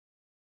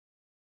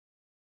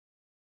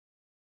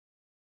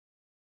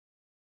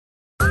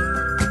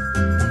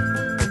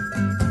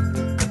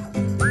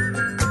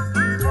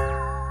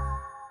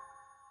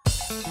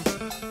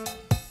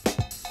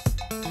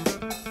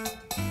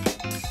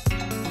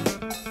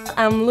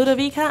I'm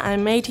Ludovica,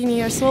 I'm 18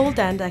 years old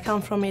and I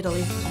come from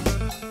Italy.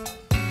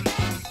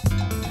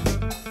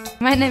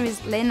 My name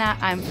is Lena,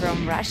 I'm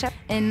from Russia,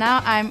 and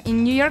now I'm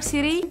in New York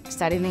City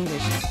studying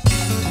English.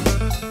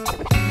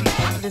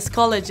 This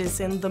college is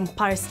in the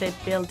Empire State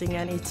Building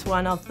and it's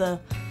one of the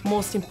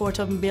most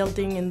important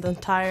buildings in the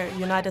entire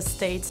United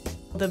States.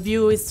 The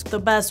view is the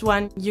best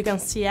one. You can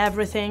see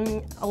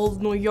everything,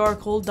 old New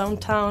York, old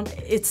downtown.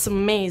 It's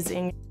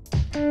amazing.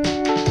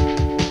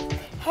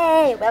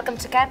 Hey, welcome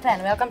to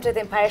Kaplan, welcome to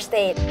the Empire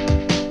State.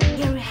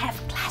 Here we have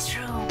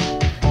classroom.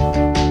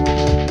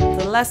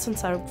 The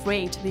lessons are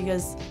great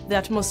because the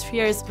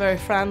atmosphere is very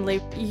friendly.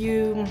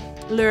 You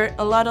learn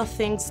a lot of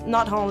things,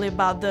 not only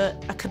about the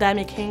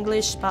academic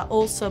English, but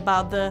also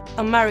about the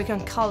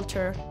American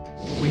culture.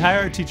 We hire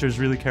our teachers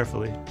really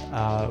carefully.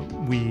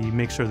 We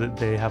make sure that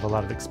they have a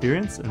lot of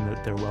experience and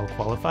that they're well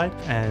qualified,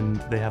 and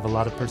they have a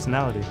lot of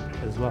personality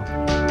as well.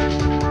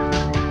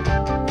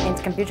 And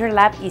computer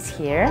lab is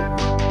here.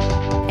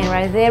 And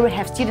right there we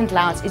have student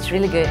lounge. It's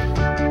really good.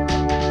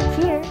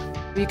 Here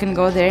you can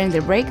go there in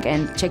the break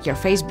and check your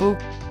Facebook.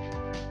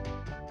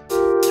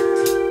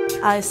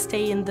 I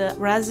stay in the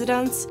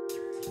residence.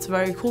 It's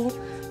very cool.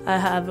 I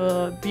have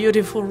a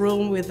beautiful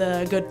room with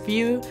a good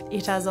view.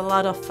 It has a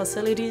lot of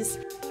facilities.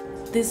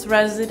 This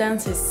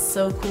residence is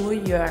so cool.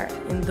 You are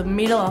in the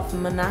middle of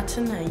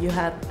Manhattan and you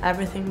have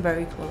everything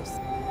very close.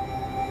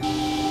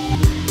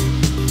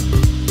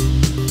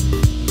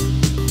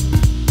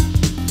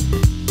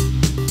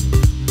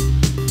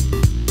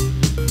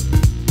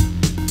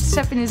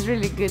 Shopping is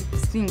really good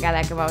thing I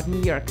like about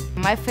New York.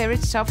 My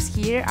favorite shops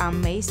here are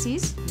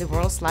Macy's, the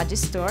world's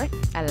largest store.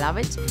 I love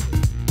it.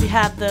 We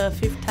have the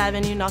Fifth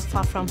Avenue not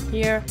far from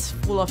here. It's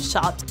full of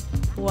shops.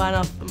 One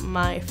of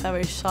my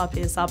favorite shops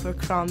is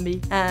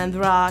Abercrombie, and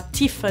there are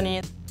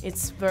Tiffany.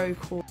 It's very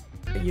cool.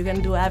 You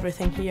can do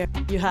everything here.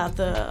 You have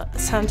the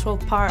Central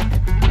Park.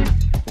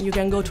 You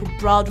can go to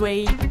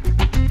Broadway.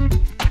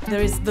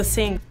 There is the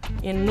thing.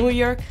 In New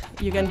York,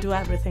 you can do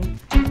everything.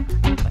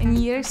 In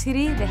New York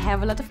City, they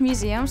have a lot of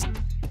museums.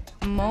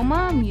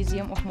 MoMA,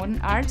 Museum of Modern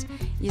Art,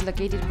 is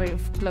located very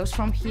close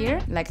from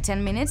here, like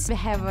 10 minutes. They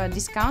have a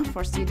discount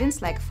for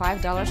students, like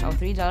 $5 or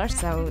 $3,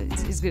 so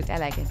it's good, I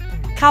like it.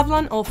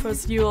 Kaplan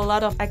offers you a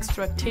lot of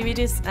extra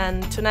activities,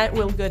 and tonight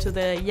we'll go to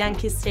the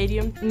Yankees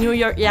Stadium. New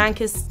York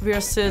Yankees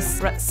versus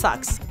Red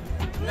Sox.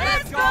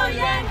 Let's go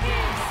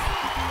Yankees!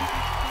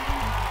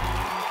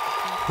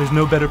 There's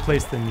no better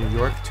place than New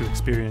York to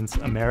experience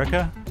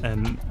America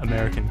and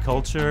American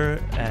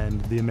culture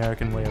and the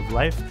American way of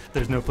life.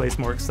 There's no place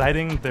more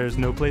exciting, there's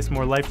no place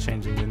more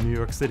life-changing than New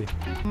York City.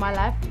 My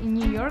life in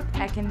New York,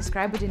 I can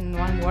describe it in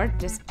one word,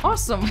 just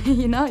awesome,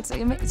 you know,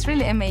 it's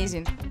really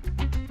amazing.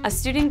 A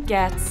student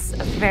gets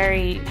a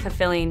very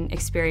fulfilling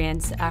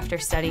experience after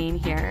studying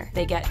here.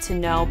 They get to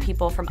know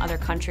people from other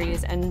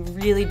countries and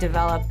really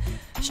develop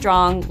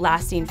strong,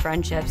 lasting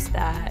friendships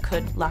that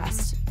could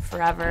last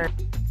forever.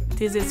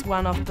 This is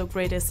one of the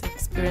greatest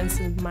experiences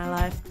in my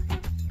life.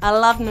 I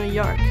love New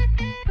York.